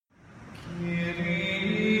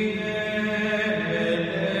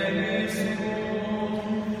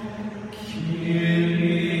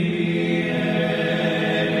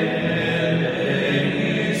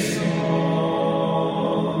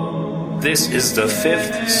This is the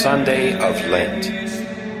 5th Sunday of Lent,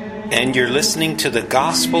 and you're listening to the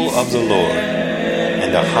Gospel of the Lord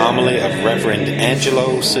and a homily of Reverend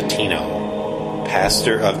Angelo Citino,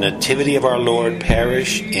 pastor of Nativity of Our Lord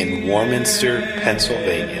Parish in Warminster,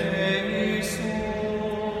 Pennsylvania.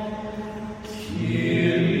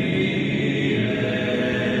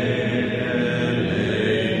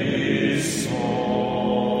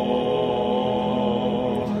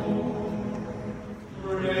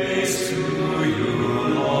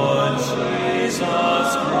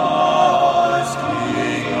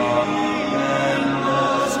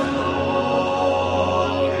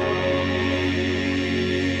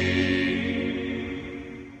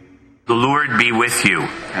 The Lord be with you.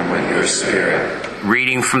 And with your spirit.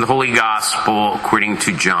 Reading from the Holy Gospel according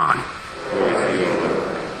to John.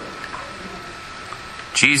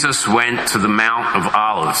 Jesus went to the Mount of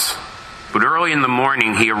Olives, but early in the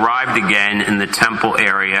morning he arrived again in the temple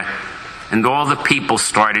area, and all the people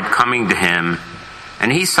started coming to him,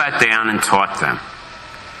 and he sat down and taught them.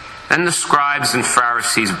 Then the scribes and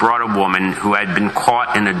Pharisees brought a woman who had been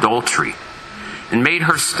caught in adultery, and made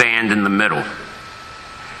her stand in the middle.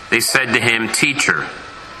 They said to him, "Teacher,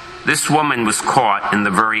 this woman was caught in the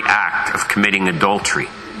very act of committing adultery.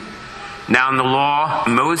 Now in the law,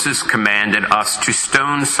 Moses commanded us to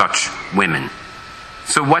stone such women.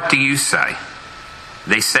 So what do you say?"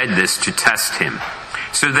 They said this to test him,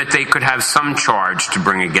 so that they could have some charge to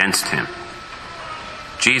bring against him.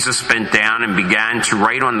 Jesus bent down and began to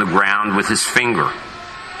write on the ground with his finger.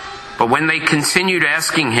 But when they continued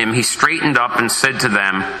asking him, he straightened up and said to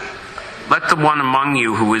them, "Let the one among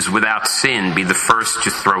you who is without sin be the first to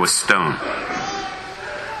throw a stone."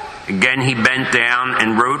 Again he bent down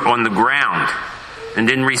and wrote on the ground, and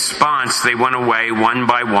in response they went away one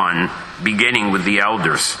by one, beginning with the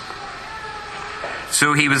elders.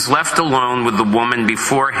 So he was left alone with the woman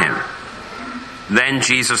before him. Then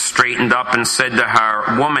Jesus straightened up and said to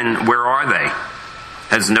her, "Woman, where are they?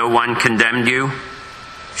 Has no one condemned you?"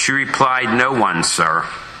 She replied, "No one, sir."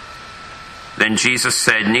 Then Jesus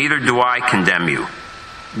said, "Neither do I condemn you.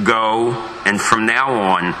 Go, and from now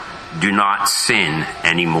on, do not sin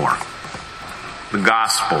anymore." The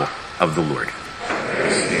Gospel of the Lord.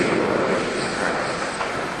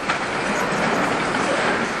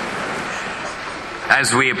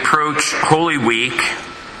 As we approach Holy Week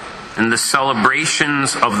and the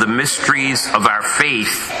celebrations of the mysteries of our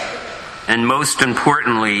faith, and most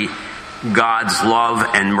importantly, God's love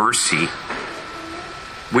and mercy,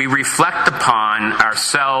 we reflect upon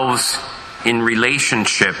ourselves in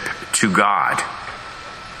relationship to God.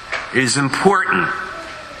 It is important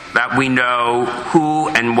that we know who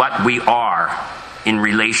and what we are in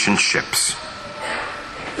relationships.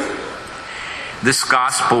 This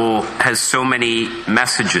gospel has so many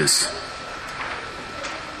messages.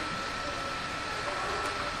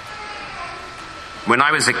 When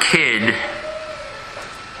I was a kid,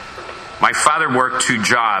 my father worked 2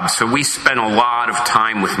 jobs, so we spent a lot of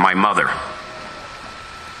time with my mother.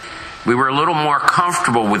 We were a little more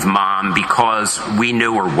comfortable with Mom because we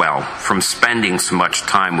knew her well from spending so much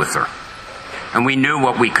time with her. And we knew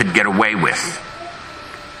what we could get away with.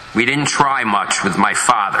 We didn't try much with my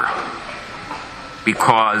father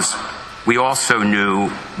because we also knew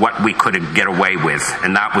what we could get away with,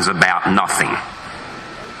 and that was about nothing.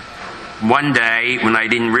 One day, when I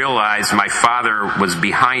didn't realize my father was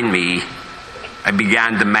behind me, I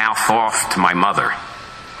began to mouth off to my mother.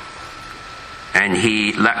 And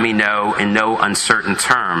he let me know in no uncertain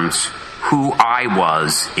terms who I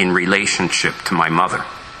was in relationship to my mother.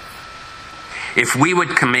 If we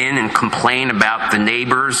would come in and complain about the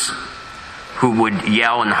neighbors who would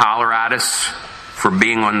yell and holler at us for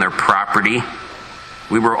being on their property,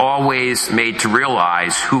 we were always made to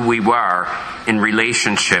realize who we were in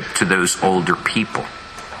relationship to those older people.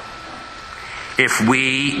 If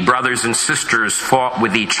we, brothers and sisters, fought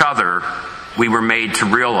with each other, we were made to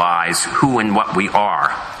realize who and what we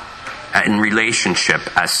are in relationship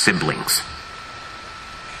as siblings.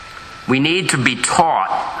 We need to be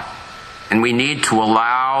taught, and we need to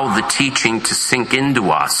allow the teaching to sink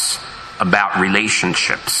into us about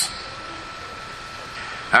relationships.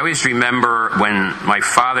 I always remember when my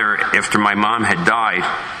father, after my mom had died,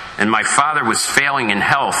 and my father was failing in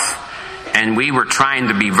health, and we were trying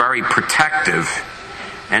to be very protective.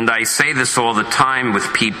 And I say this all the time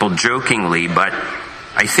with people jokingly, but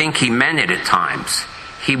I think he meant it at times.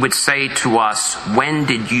 He would say to us, "When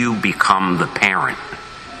did you become the parent?"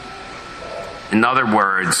 In other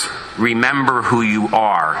words, remember who you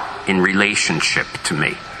are in relationship to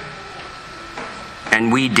me.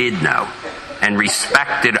 And we did know and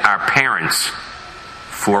respected our parents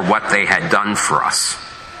for what they had done for us.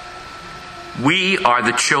 We are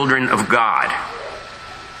the children of God.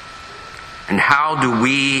 And how do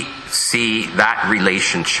we see that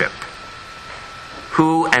relationship?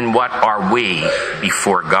 Who and what are we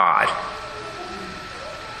before God?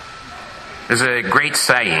 There's a great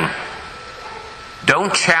saying,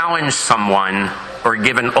 don't challenge someone or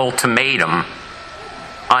give an ultimatum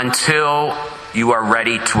until you are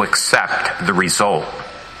ready to accept the result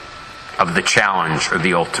of the challenge or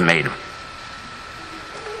the ultimatum.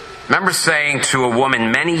 I remember saying to a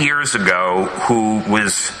woman many years ago who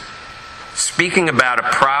was speaking about a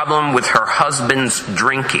problem with her husband's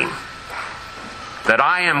drinking, that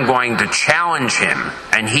I am going to challenge him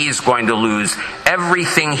and he's going to lose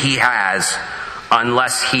everything he has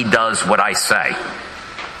unless he does what I say.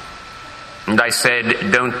 And I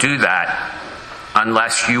said, don't do that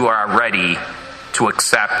unless you are ready to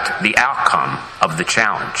accept the outcome of the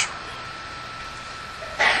challenge.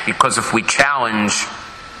 Because if we challenge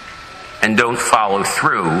and don't follow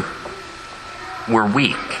through, we're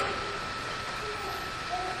weak.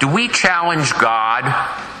 Do we challenge God,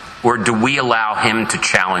 or do we allow him to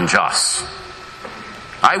challenge us?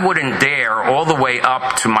 I wouldn't dare, all the way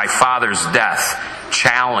up to my father's death,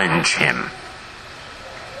 challenge him.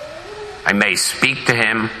 I may speak to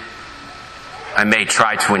him, I may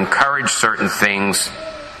try to encourage certain things,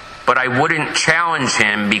 but I wouldn't challenge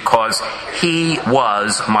him because he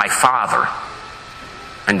was my father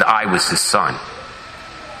and I was his son.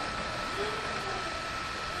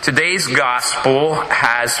 Today's gospel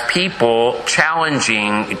has people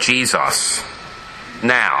challenging Jesus.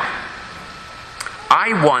 Now,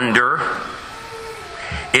 I wonder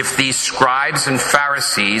if these scribes and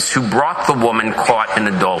Pharisees who brought the woman caught in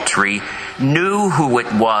adultery knew who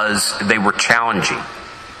it was they were challenging.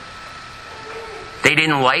 They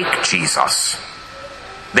didn't like Jesus.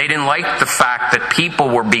 They didn't like the fact that people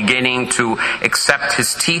were beginning to accept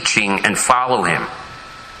his teaching and follow him.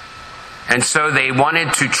 And so they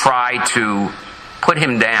wanted to try to put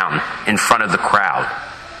him down in front of the crowd,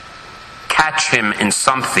 catch him in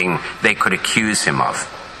something they could accuse him of.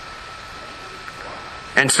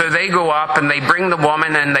 And so they go up and they bring the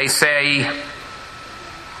woman and they say,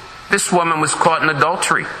 this woman was caught in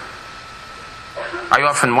adultery. I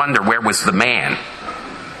often wonder, where was the man?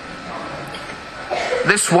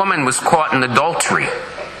 This woman was caught in adultery.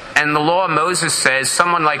 And the law of Moses says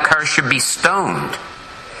someone like her should be stoned.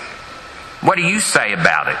 What do you say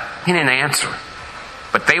about it? He didn't answer.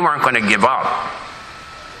 But they weren't going to give up.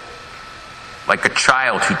 Like a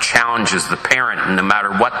child who challenges the parent, and no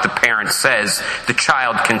matter what the parent says, the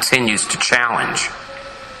child continues to challenge.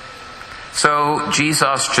 So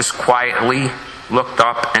Jesus just quietly looked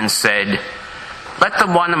up and said, let the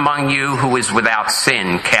one among you who is without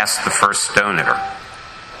sin cast the first stone at her.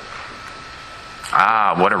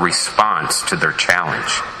 Ah, what a response to their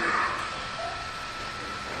challenge.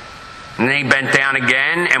 And then he bent down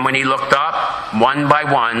again, and when he looked up, one by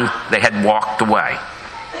one, they had walked away.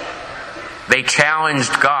 They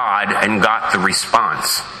challenged God and got the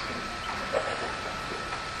response.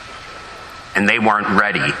 And they weren't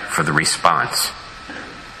ready for the response.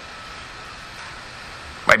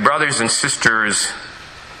 My brothers and sisters,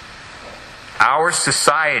 our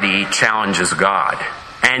society challenges God,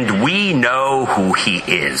 and we know who he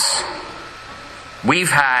is.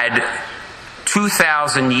 We've had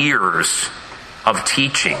 2,000 years of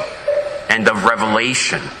teaching and of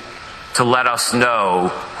revelation to let us know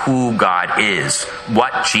who God is,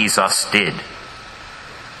 what Jesus did.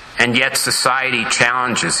 And yet society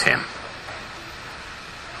challenges him.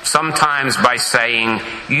 Sometimes by saying,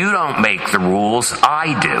 you don't make the rules,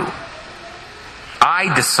 I do.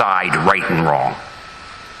 I decide right and wrong.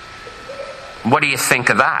 What do you think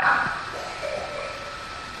of that?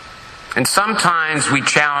 And sometimes we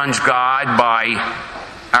challenge God by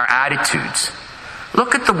our attitudes.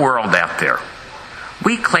 Look at the world out there.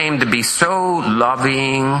 We claim to be so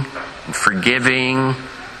loving and forgiving.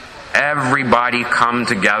 Everybody come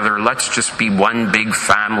together. Let's just be one big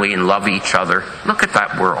family and love each other. Look at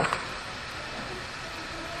that world.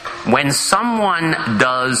 When someone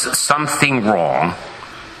does something wrong,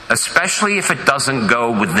 especially if it doesn't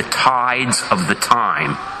go with the tides of the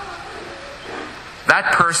time,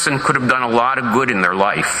 that person could have done a lot of good in their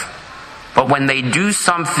life. But when they do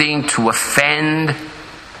something to offend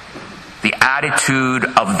the attitude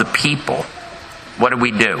of the people, what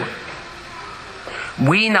do?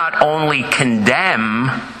 We not only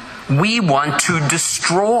condemn, we want to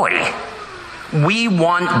destroy. We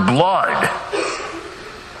want blood.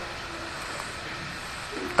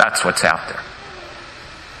 That's what's out there.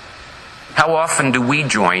 How often do we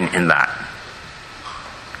join in that?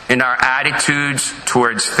 In our attitudes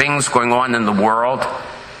towards things going on in the world,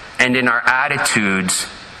 and in our attitudes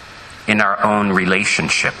in our own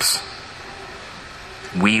relationships.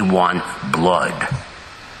 We want blood.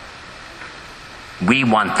 We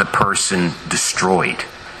want the person destroyed.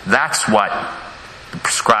 That's what the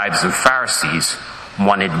scribes and Pharisees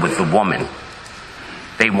wanted with the woman.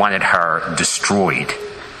 They wanted her destroyed.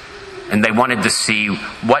 And they wanted to see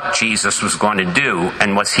what Jesus was going to do,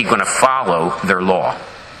 and was he going to follow their law.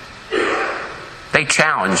 They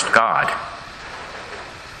challenged God.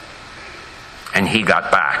 And he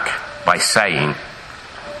got back by saying,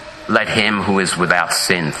 "Let him who is without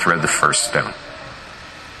sin throw the first stone."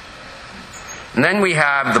 And then we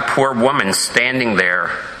have the poor woman standing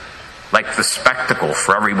there like the spectacle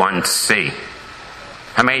for everyone to see.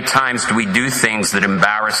 How many times do we do things that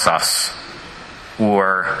embarrass us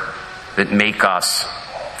or that make us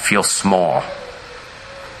feel small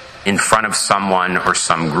in front of someone or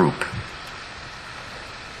some group?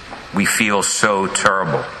 We feel so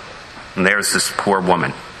terrible. And there's this poor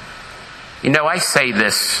woman. You know, I say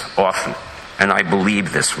this often, and I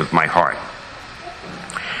believe this with my heart.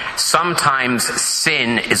 Sometimes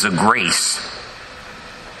sin is a grace.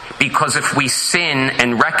 Because if we sin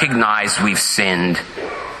and recognize we've sinned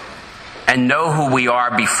and know who we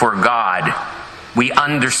are before God, we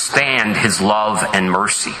understand his love and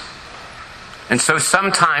mercy. And so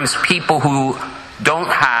sometimes people who don't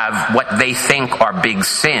have what they think are big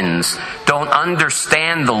sins don't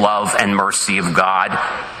understand the love and mercy of God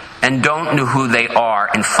and don't know who they are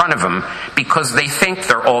in front of him because they think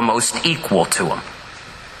they're almost equal to him.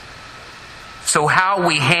 So how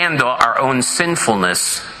we handle our own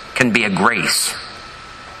sinfulness can be a grace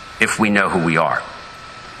if we know who we are.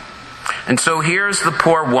 And so here's the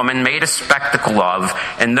poor woman made a spectacle of,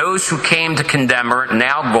 and those who came to condemn her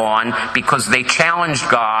now gone because they challenged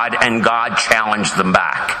God and God challenged them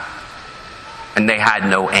back. And they had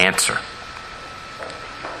no answer.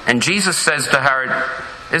 And Jesus says to her,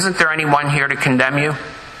 "Isn't there anyone here to condemn you?"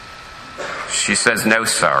 She says, "No,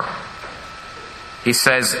 sir." He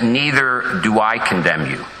says, "Neither do I condemn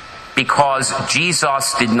you." Because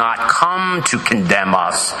Jesus did not come to condemn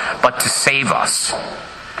us, but to save us.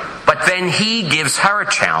 But then he gives her a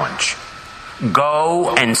challenge.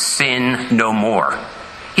 Go and sin no more.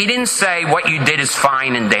 He didn't say what you did is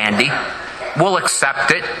fine and dandy. We'll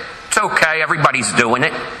accept it. It's okay, everybody's doing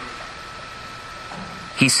it.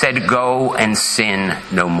 He said, go and sin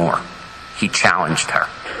no more. He challenged her.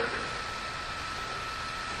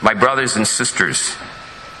 My brothers and sisters,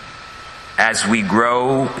 as we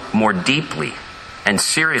grow more deeply and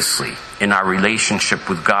seriously in our relationship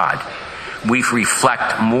with God, we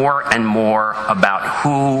reflect more and more about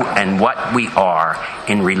who and what we are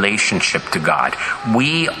in relationship to God.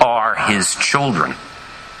 We are his children.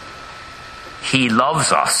 He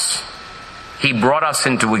loves us. He brought us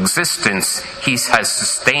into existence. He has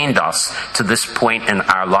sustained us to this point in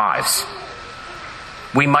our lives.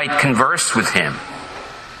 We might converse with him,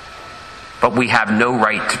 but we have no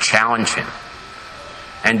right to challenge him.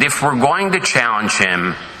 And if we're going to challenge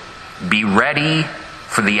him, be ready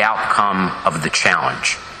for the outcome of the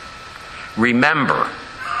challenge. Remember,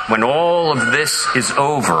 when all of this is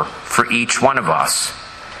over for each one of us,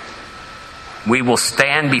 we will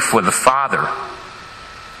stand before the Father,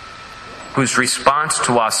 whose response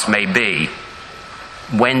to us may be,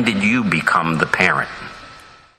 when did you become the parent?